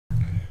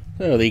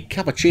So the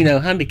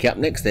Cappuccino Handicap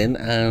next then,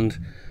 and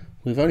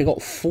we've only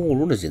got 4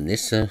 runners in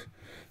this, so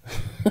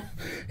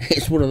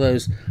it's one of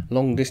those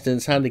long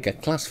distance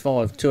handicap, class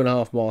 5,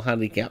 2.5 mile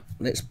handicap.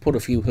 Let's put a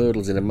few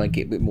hurdles in and make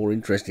it a bit more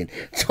interesting.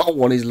 Top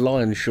one is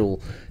Lion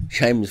Shawl,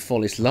 James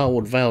Follis,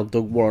 Larwood Vale,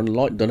 Doug Warren,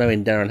 Light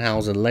Dunowin, Darren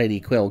Housen, Lady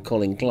Quell,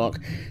 Colin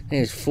Clark.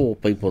 There's 4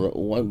 people that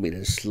won't be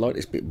the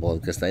slightest bit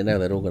bothered because they know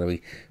they're all going to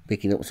be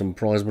picking up some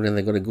prize money and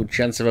they've got a good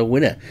chance of a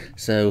winner.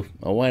 So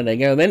away they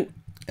go then,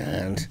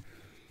 and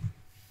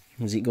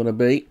is it going to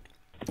be?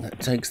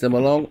 That takes them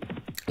along.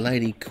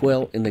 Lady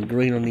Quell in the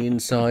green on the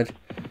inside,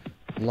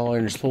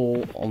 Lion's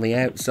Hall on the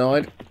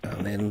outside,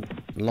 and then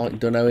Light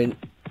Dunowin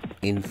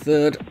in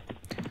 3rd,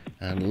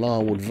 and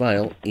Larwood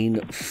Vale in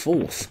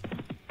 4th.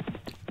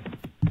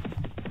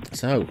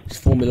 So it's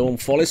Formula 1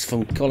 Follis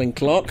from Colin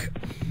Clark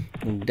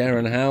and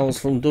Darren Howells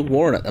from Doug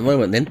Warren at the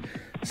moment then.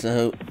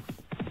 So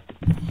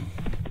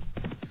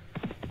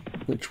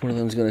which one of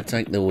them is going to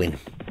take the win?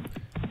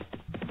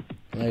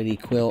 Lady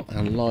Quell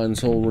and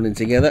Lion's Hall running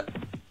together.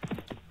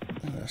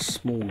 A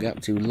small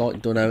gap to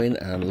Light Dunowin,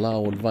 and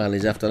Larwood Vale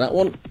is after that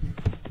one.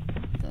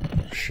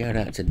 Shout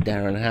out to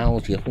Darren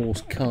Howells. Your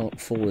horse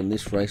can't fall in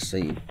this race, so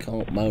you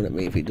can't moan at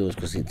me if it does,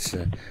 because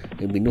it'll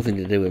be nothing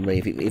to do with me.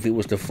 If it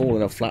was to fall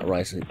in a flat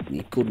race,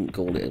 you couldn't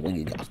call it. Well,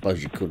 I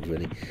suppose you could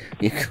really.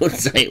 You could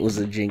say it was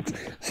a jinx.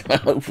 So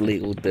hopefully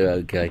it will do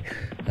okay.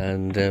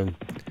 And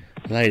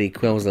Lady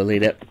Quell's the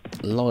leader.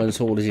 Lion's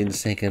Hall is in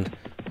 2nd.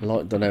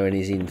 Light Dunowin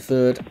is in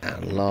 3rd,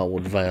 and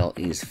Larwood Vale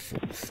is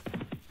 4th.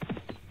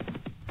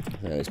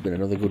 It's been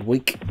another good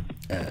week,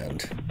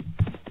 and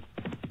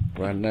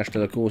Grand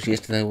National, of course,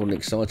 yesterday. What an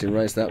exciting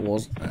race that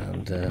was,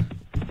 and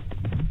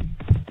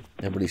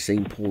nobody's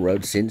seen Paul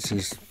Rhodes since.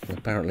 He's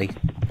apparently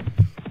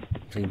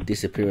seen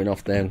disappearing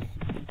off down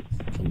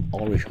some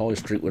Irish High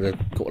Street with a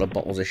couple of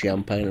bottles of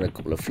champagne and a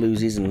couple of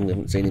floozies, and we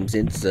haven't seen him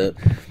since. So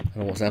I don't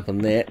know what's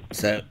happened there.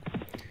 So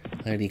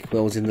Lady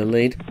Quell's in the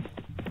lead.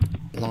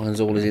 Lion's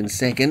Hall is in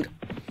 2nd,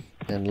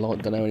 and Light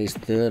Dunowin is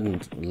 3rd,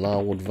 and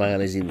Larwood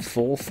Vale is in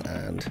 4th,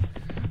 and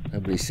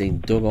nobody's seen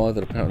Doug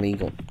either. Apparently he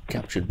got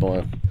captured by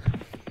a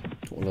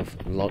couple of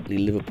likely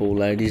Liverpool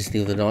ladies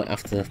the other night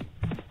after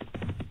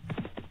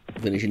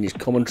finishing his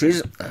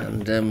commentaries,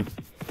 and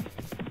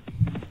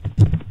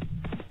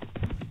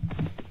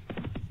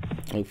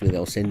hopefully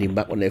they'll send him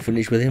back when they're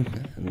finished with him.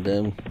 And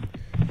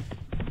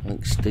I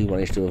think Stu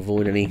managed to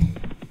avoid any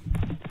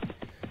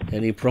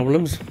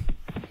problems.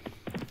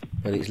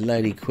 But it's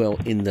Lady Quell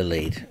in the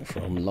lead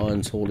from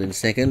Lion's Hall in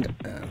 2nd,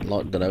 and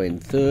Light Dunowin in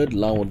 3rd.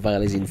 Larwood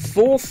Vale is in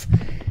 4th.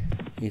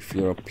 If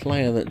you're a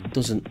player that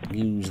doesn't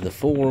use the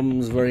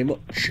forums very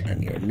much,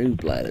 and you're a new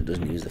player that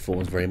doesn't use the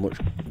forums very much,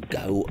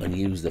 go and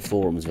use the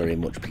forums very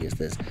much, because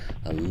there's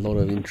a lot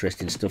of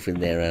interesting stuff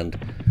in there. And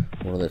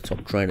one of the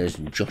top trainers,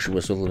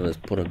 Joshua Sutherland, has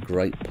put a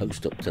great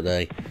post up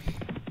today,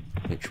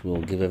 which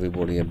will give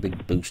everybody a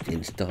big boost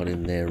in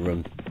starting their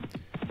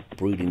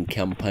breeding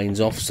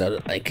campaigns off, so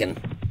that they can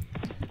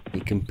be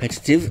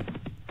competitive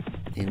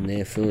in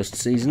their first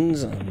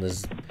seasons. And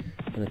there's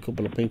been a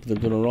couple of people that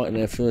have done alright in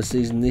their first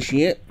season this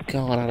year.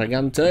 Carl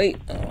Aragante,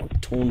 or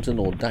Taunton,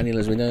 or Daniel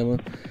as we know him,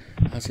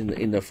 as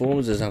in the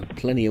forums, has had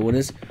plenty of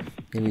winners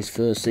in his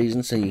first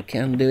season, so you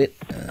can do it,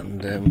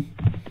 and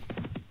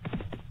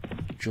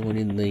join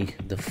in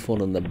the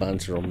fun and the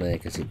banter on there,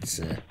 because it's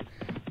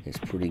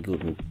pretty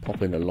good. And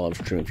pop in a live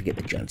stream if you get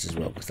the chance as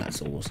well, because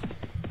that's always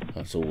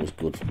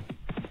good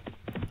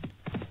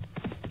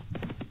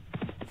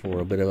for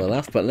a bit of a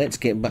laugh. But let's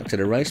get back to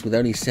the race with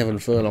only 7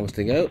 furlongs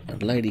to go,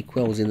 and Lady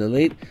Quell's in the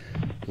lead.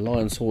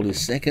 Lion's Hall is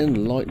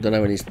 2nd, Light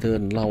Dunowin is 3rd,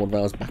 and Larwood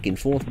Vale's back in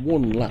 4th.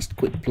 One last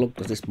quick plug,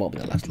 because this might be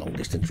the last long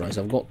distance race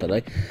I've got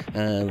today,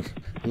 and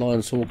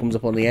Lion's Hall comes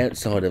up on the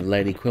outside of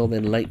Lady Quell,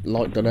 then Light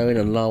Dunowin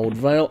and Larwood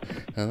Vale,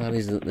 and that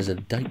is that there's a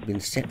date been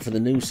set for the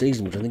new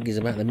season, which I think is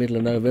about the middle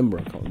of November.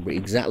 I can't remember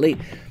exactly.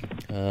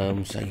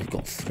 So you've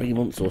got 3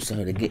 months or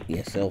so to get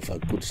yourself a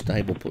good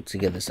stable put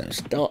together. So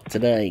start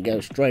today,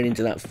 go straight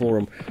into that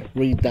forum,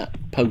 read that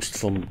post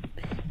from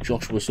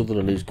Joshua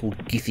Sutherland, who's called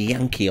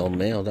Githyanki on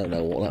there. I don't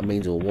know what that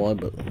means or why,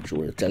 but I'm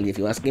sure he'll tell you if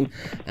you ask him,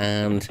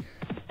 and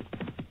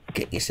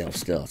get yourself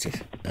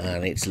started.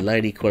 And it's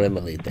Lady Quell in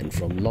the lead then,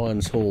 from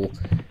Lion's Hall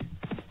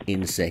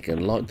in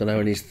 2nd, Light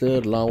Dunowin is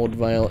 3rd, Larwood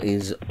Vale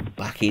is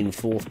back in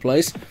 4th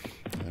place.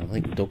 I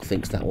think Doug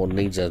thinks that one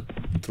needs a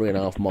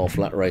 3.5 mile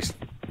flat race.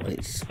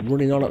 It's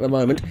running on at the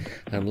moment,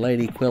 and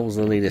Lady Quell's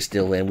the leader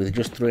still then, with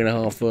just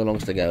 3.5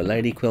 furlongs to go.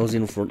 Lady Quell's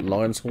in front,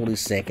 Lion's Hall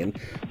is 2nd,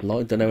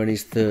 Light Dunowin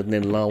is 3rd, and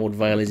then Larwood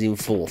Vale is in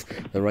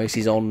 4th. The race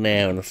is on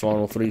now in the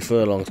final 3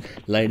 furlongs.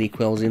 Lady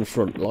Quell's in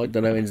front, Light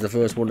Dunowin's the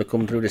first one to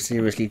come through to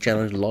seriously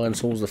challenge.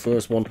 Lion's Hall's the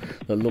first one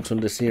that looks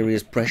under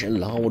serious pressure.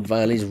 Larwood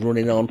Vale is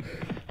running on,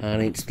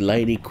 and it's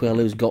Lady Quell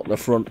who's got the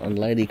front, and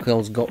Lady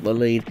Quell's got the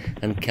lead.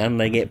 And can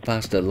they get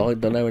past her?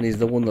 Light Dunowin is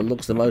the one that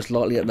looks the most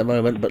likely at the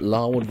moment, but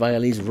Larwood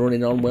Vale is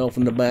running on well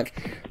from the back.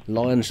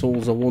 Lion's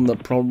Hall's the one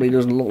that probably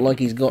doesn't look like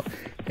he's got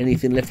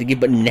anything left to give,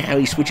 but now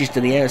he switches to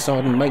the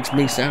outside and makes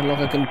me sound like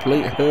a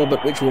complete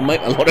Herbert, which will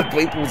make a lot of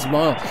people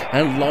smile.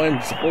 And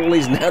Lion's Hall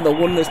is now the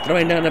one that's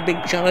throwing down a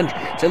big challenge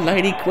to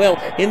Lady Quell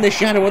in the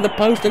shadow of the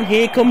post, and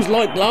here comes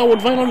Light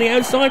Larwood Vale on the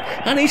outside,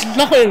 and it's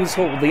Lion's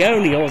Hall, the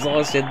only horse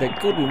I said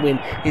that couldn't win.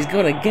 He's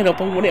going to get up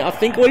and win it, I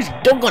think, or he's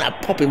going to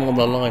pop him on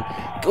the line.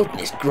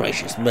 Goodness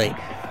gracious me.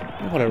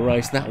 What a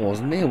race that was.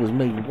 And there was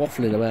me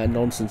waffling about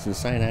nonsense and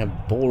saying how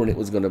boring it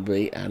was going to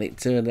be, and it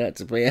turned out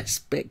to be a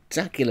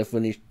spectacular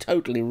finish,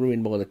 totally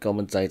ruined by the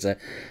commentator.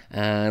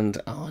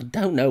 And I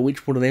don't know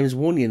which one of them's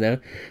won, you know.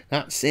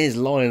 That says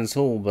Lion's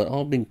Hall, but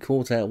I've been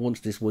caught out once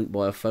this week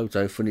by a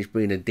photo finish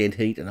being a dead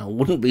heat, and I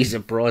wouldn't be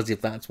surprised if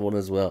that's one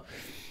as well.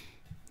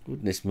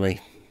 Goodness me.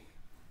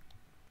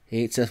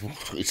 It's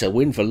a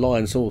win for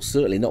Lion's Hall,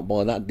 certainly not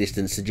by that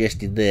distance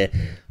suggested there.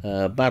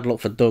 Bad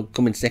luck for Doug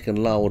coming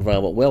second, Larwood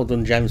Vale, but well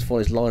done James for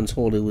his Lion's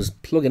Hall, who was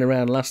plugging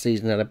around last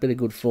season, had a bit of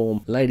good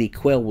form. Lady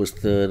Quell was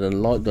third,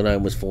 and Light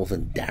Dunham was fourth,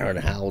 and Darren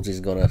Howells is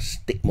going to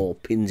stick more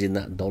pins in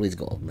that doll he's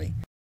got of me.